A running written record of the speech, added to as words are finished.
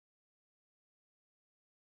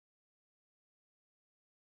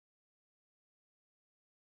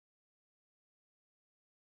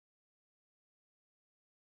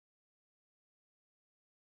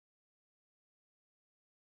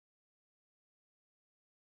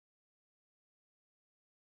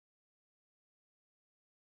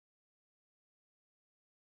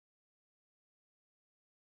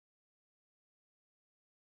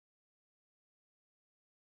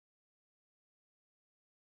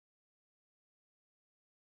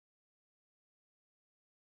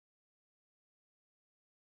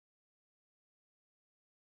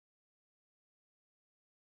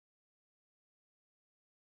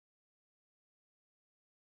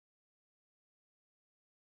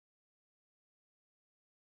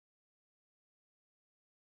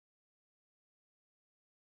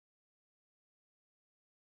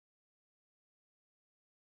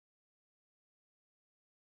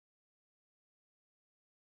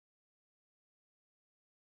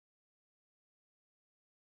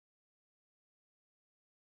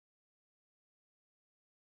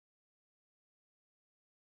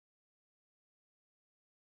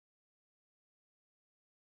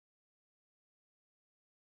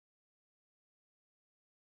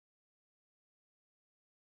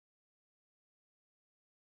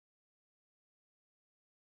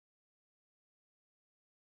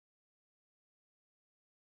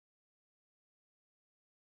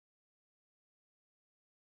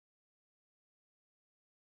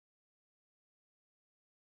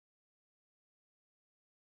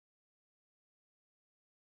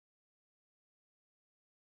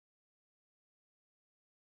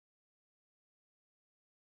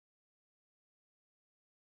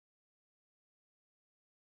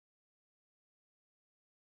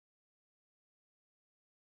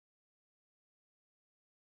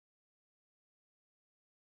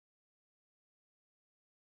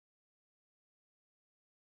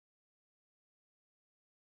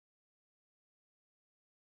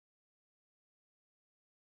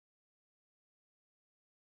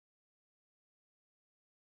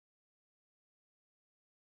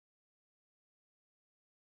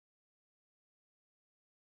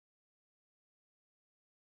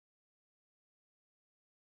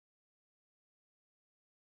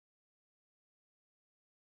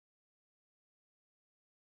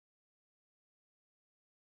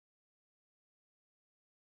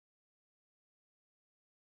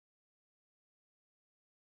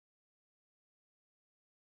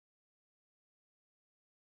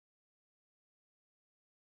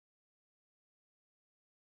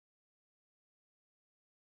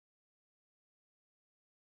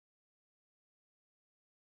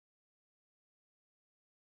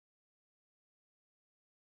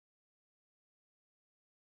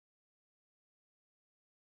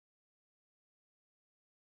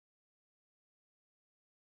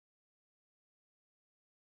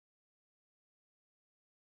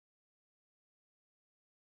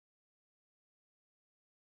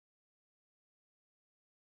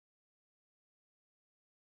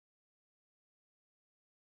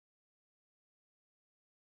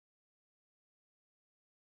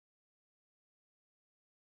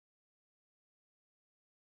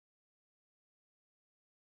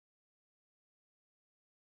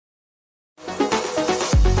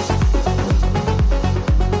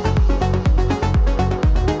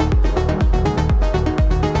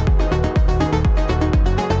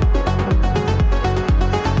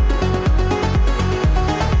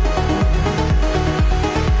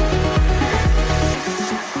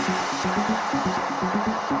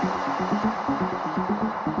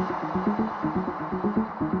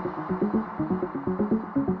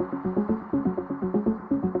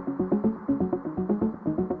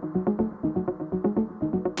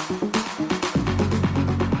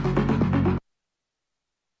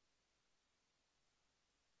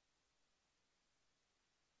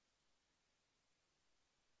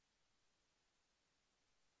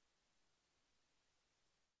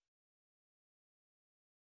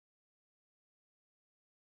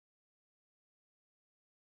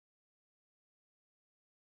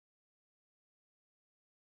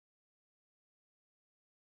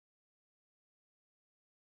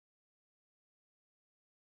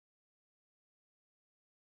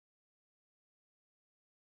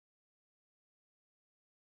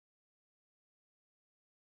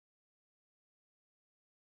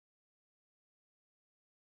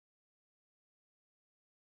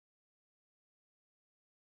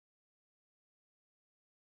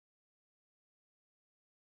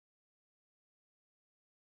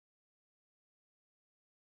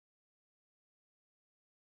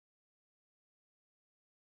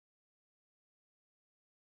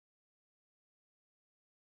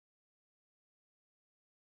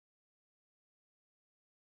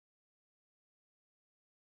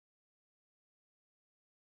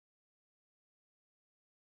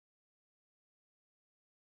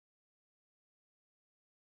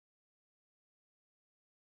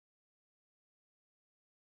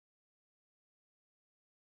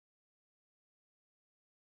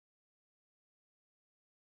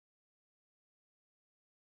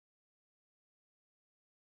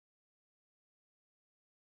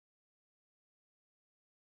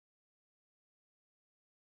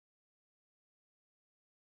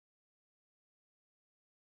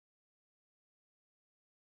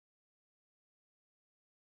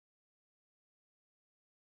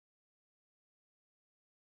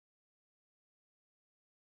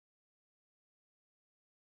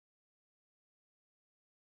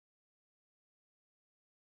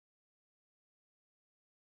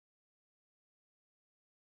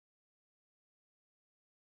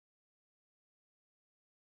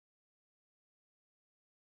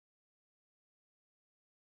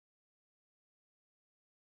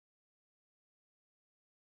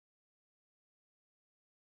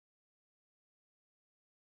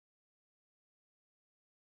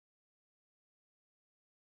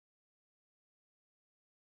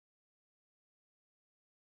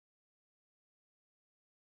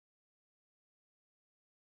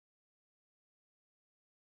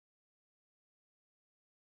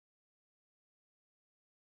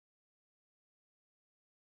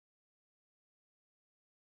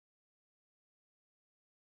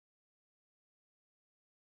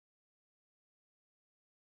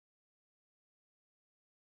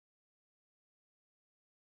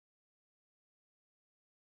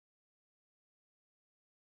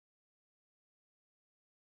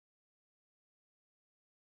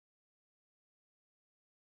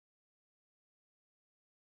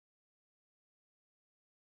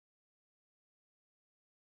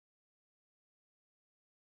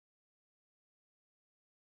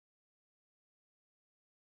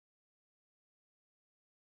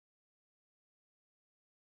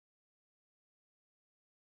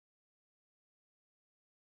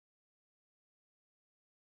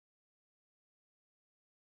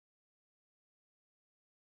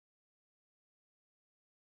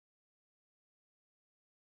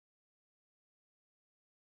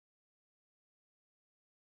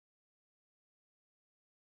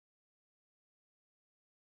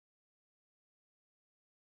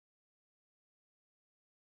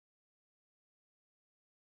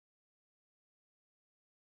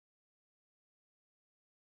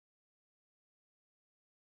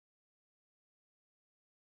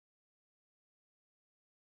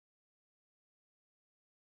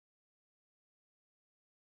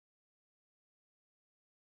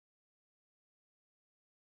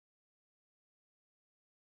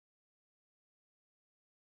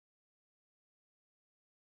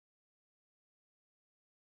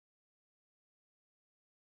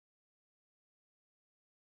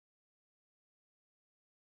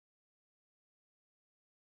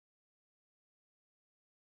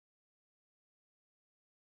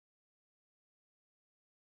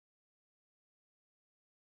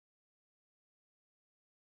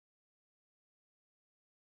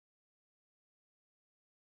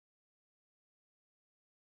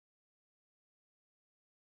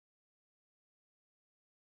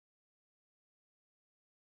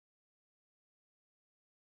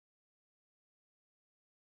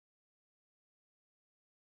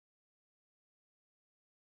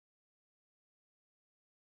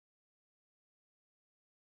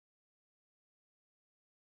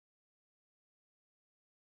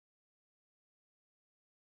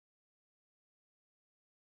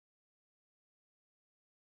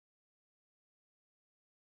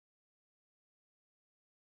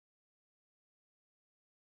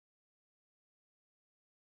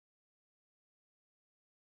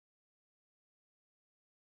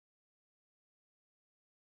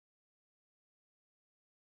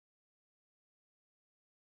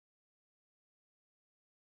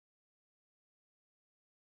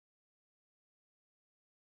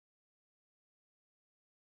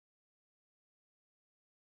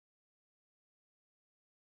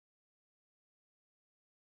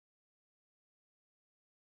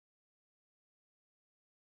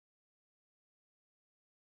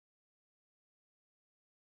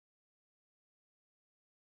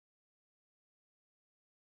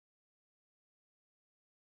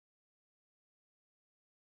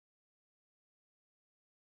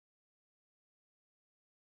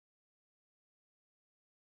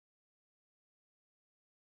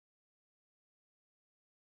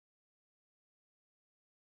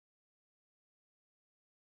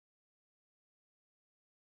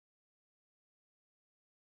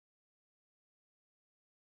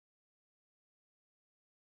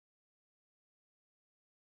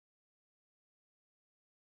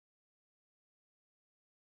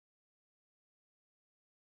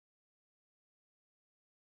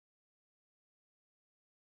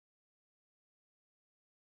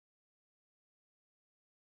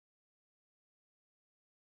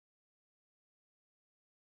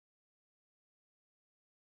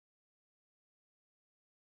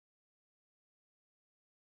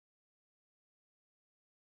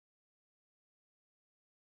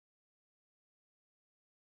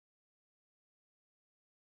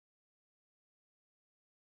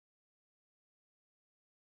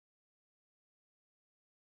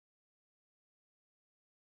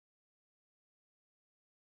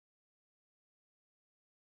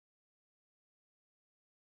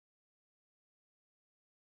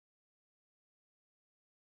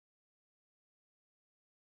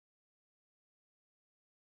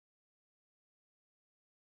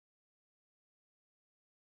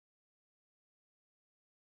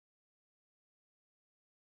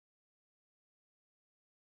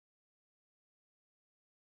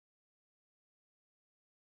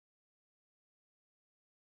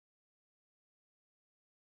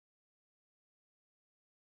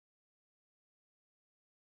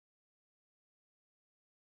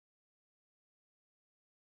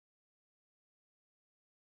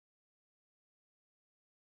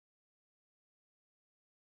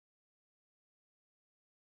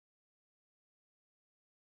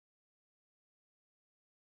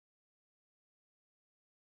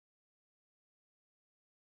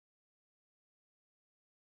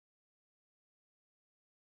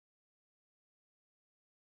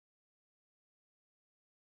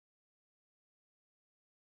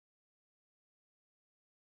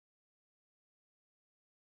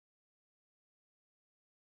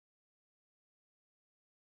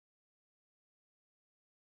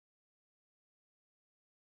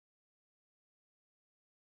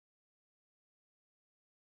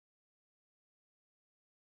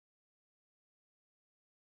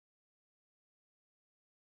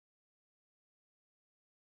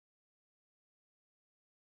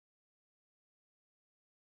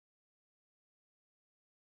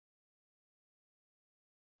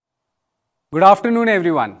Good afternoon,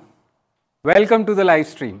 everyone. Welcome to the live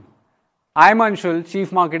stream. I'm Anshul,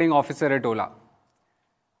 Chief Marketing Officer at Ola.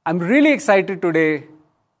 I'm really excited today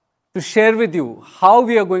to share with you how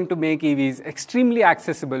we are going to make EVs extremely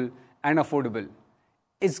accessible and affordable.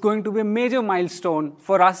 It's going to be a major milestone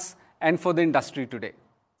for us and for the industry today.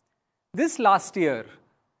 This last year,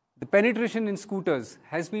 the penetration in scooters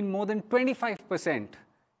has been more than 25%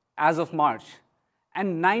 as of March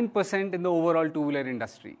and 9% in the overall two-wheeler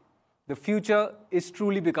industry. The future is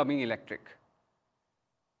truly becoming electric.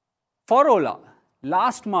 For Ola,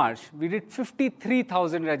 last March, we did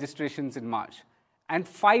 53,000 registrations in March and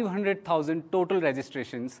 500,000 total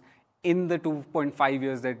registrations in the 2.5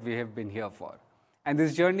 years that we have been here for. And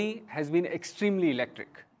this journey has been extremely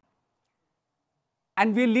electric.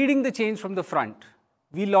 And we're leading the change from the front.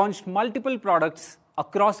 We launched multiple products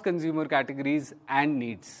across consumer categories and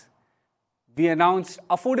needs. We announced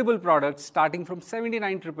affordable products starting from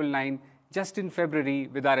 79,999 just in February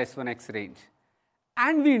with our S1 X range.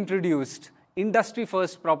 And we introduced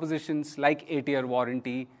industry-first propositions like 8-year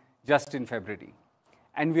warranty just in February.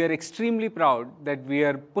 And we are extremely proud that we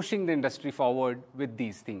are pushing the industry forward with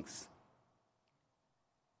these things.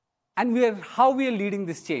 And how we are leading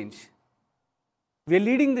this change? We are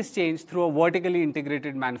leading this change through a vertically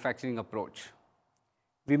integrated manufacturing approach.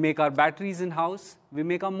 We make our batteries in-house, we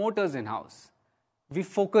make our motors in-house. We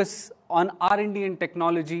focus on R&D and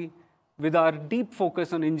technology with our deep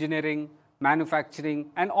focus on engineering,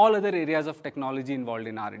 manufacturing, and all other areas of technology involved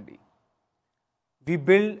in R&D. We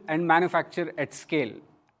build and manufacture at scale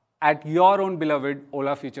at your own beloved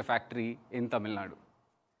Ola Future Factory in Tamil Nadu.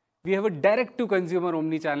 We have a direct-to-consumer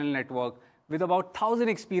omni-channel network with about 1,000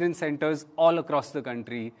 experience centers all across the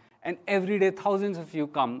country, and every day thousands of you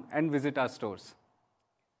come and visit our stores.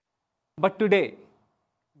 But today,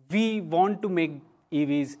 we want to make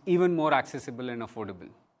EVs even more accessible and affordable.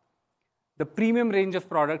 The premium range of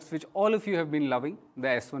products which all of you have been loving, the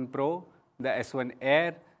S1 Pro, the S1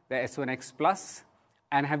 Air, the S1 X Plus,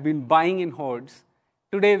 and have been buying in hordes,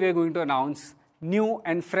 today we are going to announce new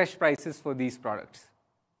and fresh prices for these products.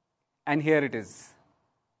 And here it is.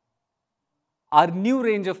 Our new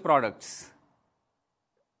range of products,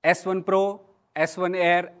 S1 Pro, S1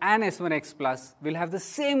 Air and S1 X Plus will have the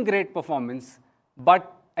same great performance but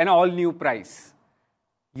an all-new price.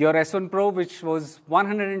 Your S1 Pro, which was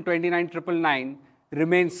 129,999,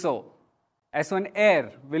 remains so. S1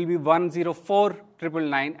 Air will be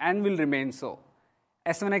 104,999 and will remain so.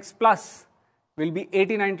 S1 X Plus will be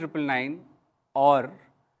 89,999 or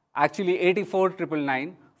actually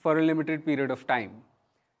 84,999 for a limited period of time.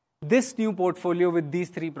 This new portfolio with these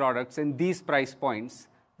three products and these price points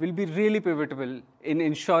will be really pivotal in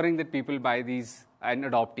ensuring that people buy these and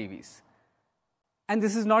adopt EVs. And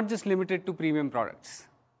this is not just limited to premium products.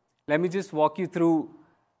 Let me just walk you through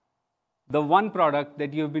the one product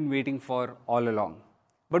that you have been waiting for all along.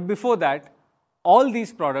 But before that, all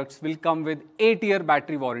these products will come with 8-year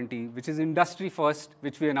battery warranty, which is industry first,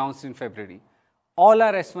 which we announced in February. All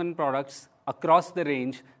our S1 products across the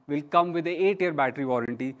range will come with an 8-year battery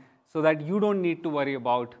warranty so that you don't need to worry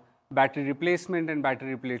about battery replacement and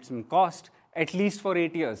battery replacement cost, at least for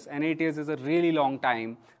 8 years. And 8 years is a really long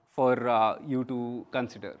time for you to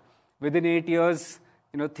consider. Within 8 years,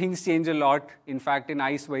 things change a lot. In fact, in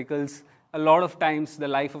ICE vehicles, a lot of times the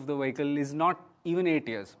life of the vehicle is not even 8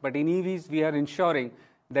 years. But in EVs, we are ensuring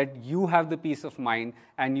that you have the peace of mind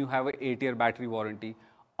and you have an 8-year battery warranty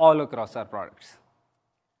all across our products.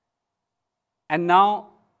 And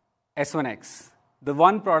now, S1 X, the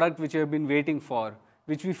one product which you have been waiting for,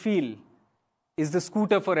 which we feel is the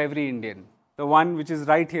scooter for every Indian. The one which is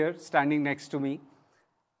right here, standing next to me.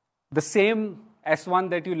 The same S1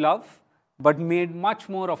 that you love, but made much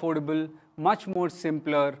more affordable, much more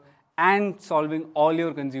simpler, and solving all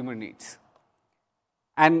your consumer needs.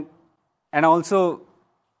 And also,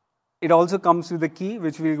 it also comes with a key,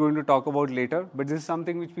 which we're going to talk about later. But this is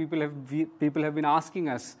something which people have been asking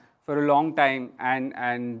us for a long time.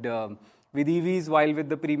 And with EVs, while with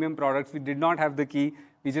the premium products, we did not have the key.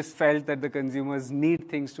 We just felt that the consumers need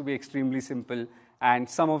things to be extremely simple, and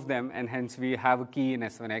some of them, and hence we have a key in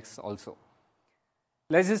S1 X also.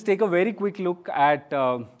 Let's just take a very quick look at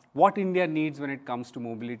what India needs when it comes to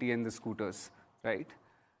mobility and the scooters, right?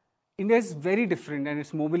 India is very different and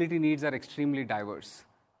its mobility needs are extremely diverse.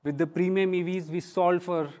 With the premium EVs, we solved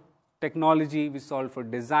for technology, we solved for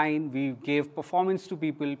design, we gave performance to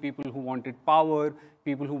people who wanted power,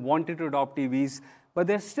 people who wanted to adopt EVs. But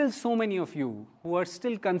there's still so many of you who are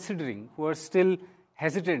still considering, who are still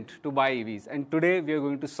hesitant to buy EVs. And today we are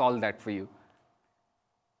going to solve that for you.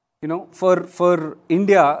 For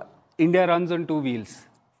India runs on two wheels.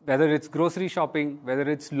 whether it's grocery shopping, whether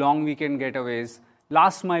it's long weekend getaways,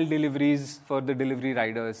 last mile deliveries for the delivery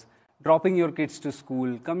riders, dropping your kids to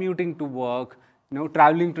school, commuting to work,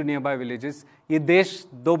 traveling to nearby villages, ये देश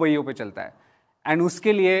दो पहियों पे चलता है. And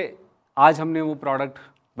उसके लिए आज हमने वो product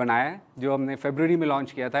बनाया है जो हमने February में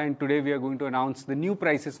launch किया था. And today we are going to announce the new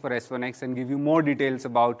prices for S1 X and give you more details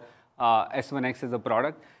about S1 X as a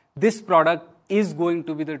product. This product is going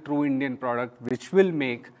to be the true Indian product which will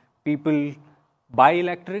make people buy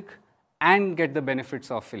electric and get the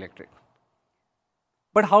benefits of electric.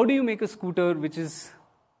 But how do you make a scooter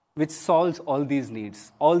which solves all these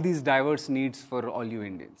needs, all these diverse needs for all you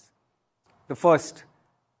Indians? The first,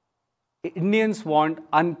 Indians want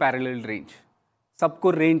unparalleled range.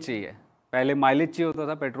 सबको range चाहिए. पहले mileage चाहिए होता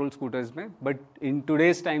था petrol scooters में, but in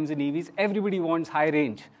today's times in EVs, everybody wants high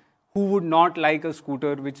range. Who would not like a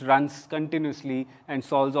scooter which runs continuously and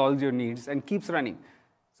solves all your needs and keeps running?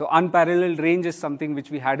 So unparalleled range is something which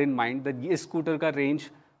we had in mind, that this scooter ka range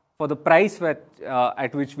for the price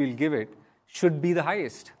at which we'll give it should be the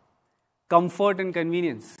highest. Comfort and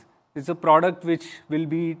convenience. It's a product which will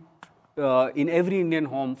be in every Indian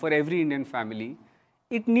home, for every Indian family.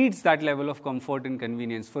 It needs that level of comfort and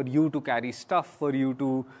convenience for you to carry stuff, for you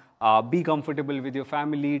to be comfortable with your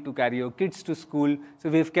family, to carry your kids to school. So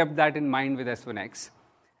we've kept that in mind with S1 X.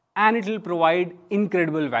 And it will provide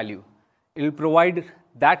incredible value. It will provide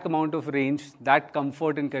that amount of range, that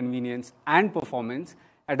comfort and convenience and performance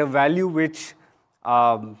at a value which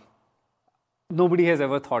nobody has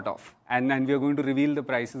ever thought of. And we are going to reveal the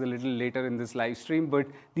prices a little later in this live stream. But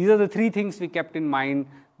these are the three things we kept in mind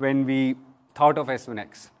when we thought of S1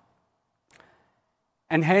 X.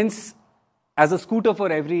 And hence, as a scooter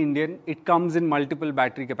for every Indian, it comes in multiple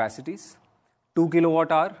battery capacities, 2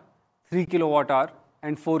 kilowatt hour, 3 kilowatt hour,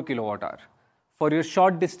 and 4 kilowatt hour. For your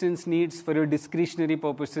short distance needs, for your discretionary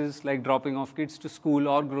purposes like dropping off kids to school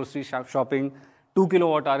or grocery shopping, 2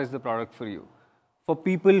 kilowatt hour is the product for you. For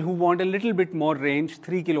people who want a little bit more range,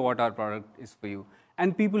 3 kilowatt hour product is for you.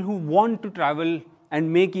 And people who want to travel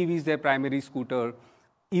and make EVs their primary scooter,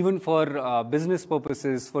 even for business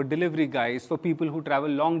purposes, for delivery guys, for people who travel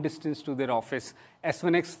long distance to their office,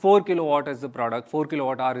 S1 X 4 kilowatt is the product, 4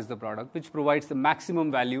 kilowatt hour is the product, which provides the maximum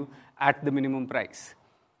value at the minimum price.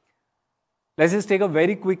 Let's just take a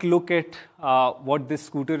very quick look at what this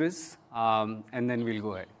scooter is, and then we'll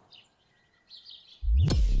go ahead.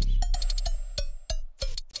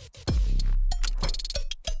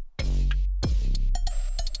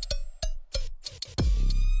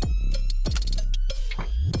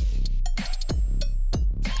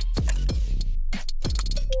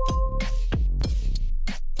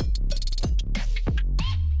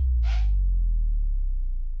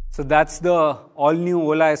 So that's the all-new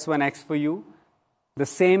Ola S1 X for you. The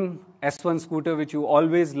same S1 scooter which you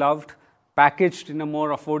always loved, packaged in a more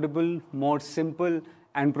affordable, more simple,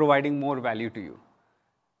 and providing more value to you.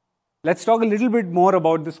 Let's talk a little bit more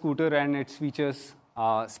about the scooter and its features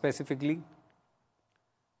specifically.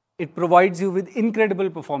 It provides you with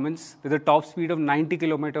incredible performance with a top speed of 90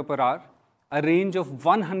 km per hour, a range of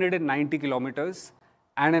 190 kilometers,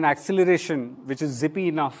 and an acceleration which is zippy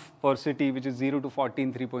enough for city, which is 0 to 40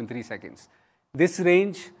 in 3.3 seconds. This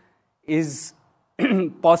range is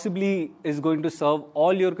possibly is going to serve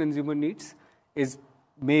all your consumer needs, is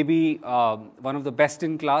maybe one of the best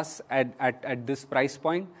in class at this price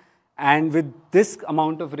point. And with this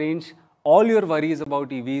amount of range, all your worries about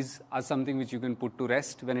EVs are something which you can put to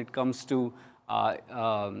rest when it comes to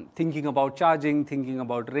thinking about charging, thinking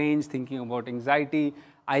about range, thinking about anxiety.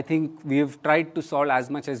 I think we have tried to solve as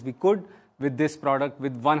much as we could with this product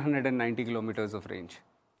with 190 kilometers of range.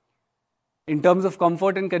 In terms of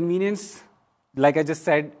comfort and convenience, like I just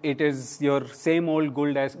said, it is your same old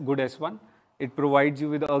good S1. It provides you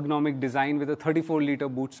with ergonomic design with a 34-liter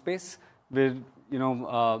boot space where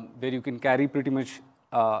you can carry pretty much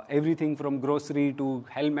everything from grocery to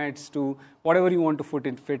helmets to whatever you want to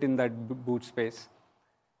fit in that boot space.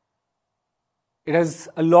 It has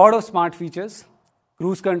a lot of smart features,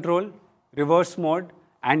 cruise control, reverse mode,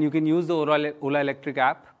 and you can use the Ola Electric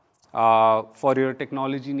app for your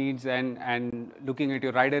technology needs and looking at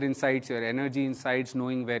your rider insights, your energy insights,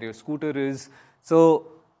 knowing where your scooter is. So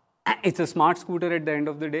it's a smart scooter at the end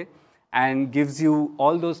of the day and gives you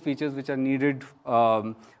all those features which are needed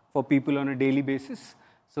for people on a daily basis.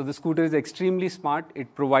 So the scooter is extremely smart.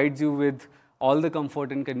 It provides you with all the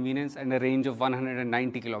comfort and convenience and a range of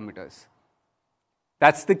 190 kilometers.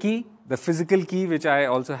 That's the key, the physical key, which I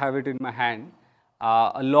also have it in my hand.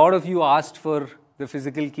 A lot of you asked for the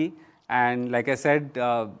physical key, and like I said,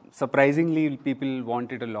 surprisingly, people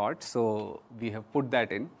want it a lot, so we have put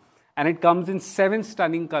that in. And it comes in 7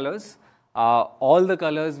 stunning colors. All the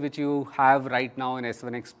colors which you have right now in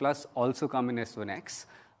S1 X Plus also come in S1 X,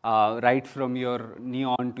 right from your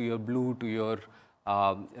neon to your blue to your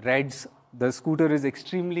reds. The scooter is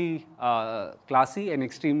extremely classy and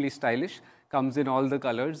extremely stylish, comes in all the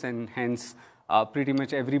colors, and hence pretty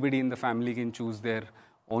much everybody in the family can choose their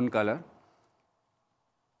own color.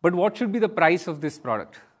 But what should be the price of this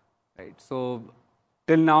product? Right. So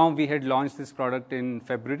till now we had launched this product in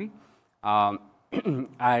February at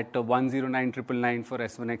 109,999 for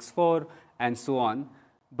S1 X4 and so on.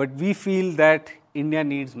 But we feel that India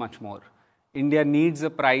needs much more. India needs a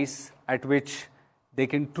price at which they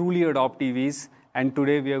can truly adopt EVs, and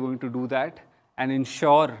today we are going to do that and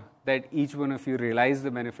ensure that each one of you realize the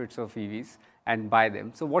benefits of EVs and buy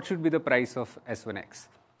them. So what should be the price of S1 X?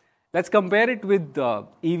 Let's compare it with the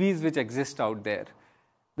EVs which exist out there.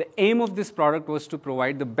 The aim of this product was to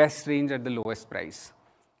provide the best range at the lowest price.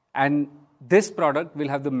 And this product will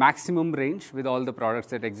have the maximum range with all the products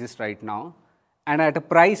that exist right now, and at a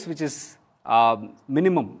price which is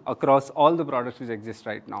minimum across all the products which exist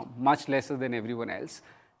right now, much lesser than everyone else.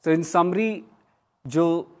 So in summary,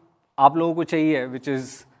 जो आप लोगों को चाहिए, which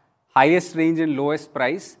is highest range and lowest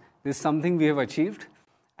price, this is something we have achieved,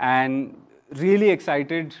 and really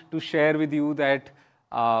excited to share with you that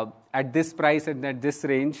at this price and at this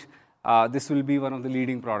range, this will be one of the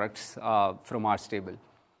leading products from our stable.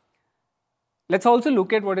 Let's also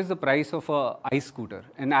look at what is the price of a ICE scooter.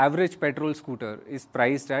 An average petrol scooter is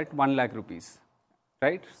priced at 1 lakh rupees,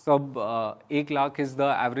 right? So 1 lakh is the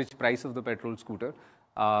average price of the petrol scooter.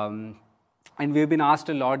 And we've been asked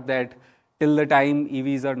a lot that till the time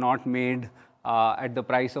EVs are not made at the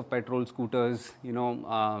price of petrol scooters, we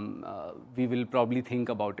will probably think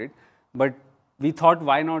about it. But we thought,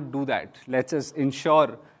 why not do that? Let's just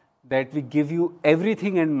ensure that we give you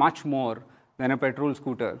everything and much more than a petrol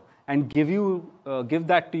scooter, and give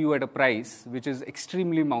that to you at a price which is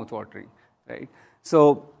extremely mouth-watering, right?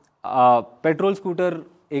 So, petrol scooter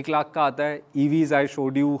 1 lakh ka aata hai. EVs, I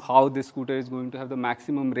showed you how this scooter is going to have the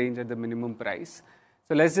maximum range at the minimum price.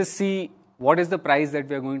 So let's just see what is the price that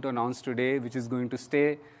we are going to announce today, which is going to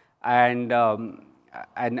stay, and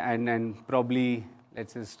probably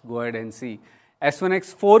let's just go ahead and see. S1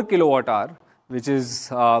 X 4 kilowatt hour, which is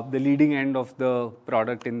the leading end of the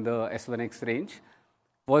product in the S1 X range,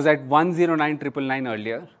 was at 109,999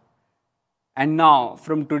 earlier. And now,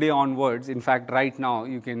 from today onwards, in fact, right now,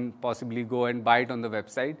 you can possibly go and buy it on the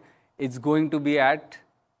website. It's going to be at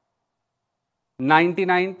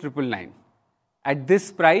 99,999. At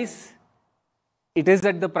this price, it is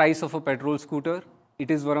at the price of a petrol scooter.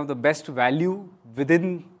 It is one of the best value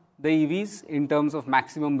within the EVs in terms of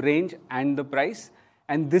maximum range and the price.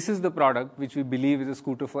 And this is the product which we believe is a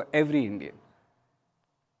scooter for every Indian.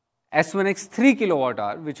 S1 X 3 kilowatt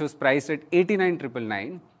hour, which was priced at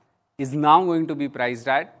 89,999, is now going to be priced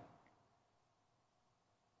at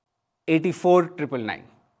 84,999.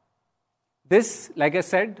 This, like I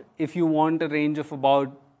said, if you want a range of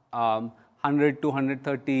about 100 to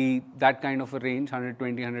 130, that kind of a range,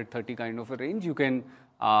 120, 130 kind of a range, you can,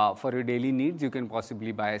 for your daily needs, you can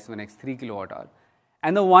possibly buy S1 X 3 kilowatt hour.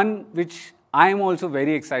 And the one which I am also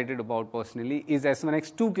very excited about personally is S1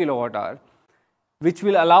 X 2 kilowatt hour, which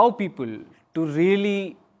will allow people to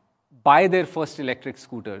really buy their first electric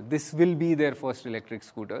scooter. This will be their first electric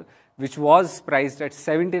scooter, which was priced at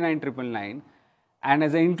 79,999, and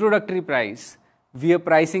as an introductory price, we are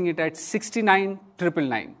pricing it at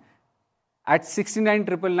 69,999. At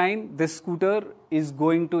 69,999, this scooter is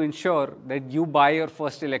going to ensure that you buy your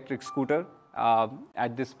first electric scooter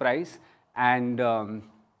at this price, and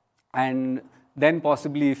then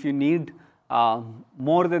possibly if you need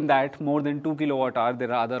more than that, more than 2 kilowatt hour,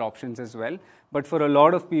 there are other options as well. But for a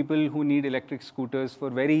lot of people who need electric scooters for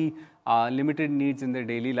very limited needs in their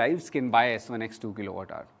daily lives, can buy S1 X 2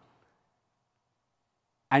 kilowatt hour.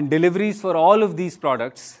 And deliveries for all of these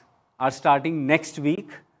products are starting next week.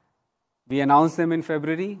 We announced them in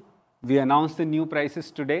February. We announced the new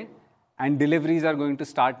prices today, and deliveries are going to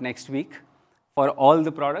start next week for all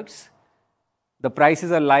the products. The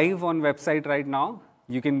prices are live on website right now.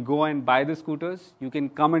 You can go and buy the scooters. You can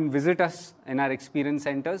come and visit us in our experience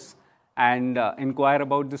centers and inquire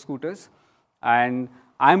about the scooters. And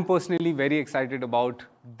I'm personally very excited about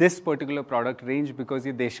this particular product range because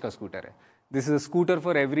ये देश का scooter है. This is a scooter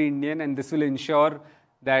for every Indian, and this will ensure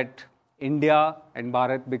that India and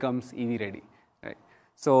Bharat becomes EV ready. Right?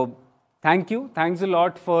 So thank you. Thanks a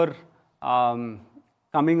lot for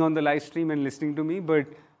coming on the live stream and listening to me. But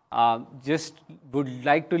just would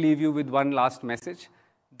like to leave you with one last message,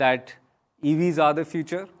 that EVs are the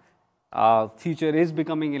future. Future is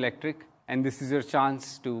becoming electric, and this is your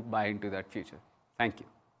chance to buy into that future. Thank you.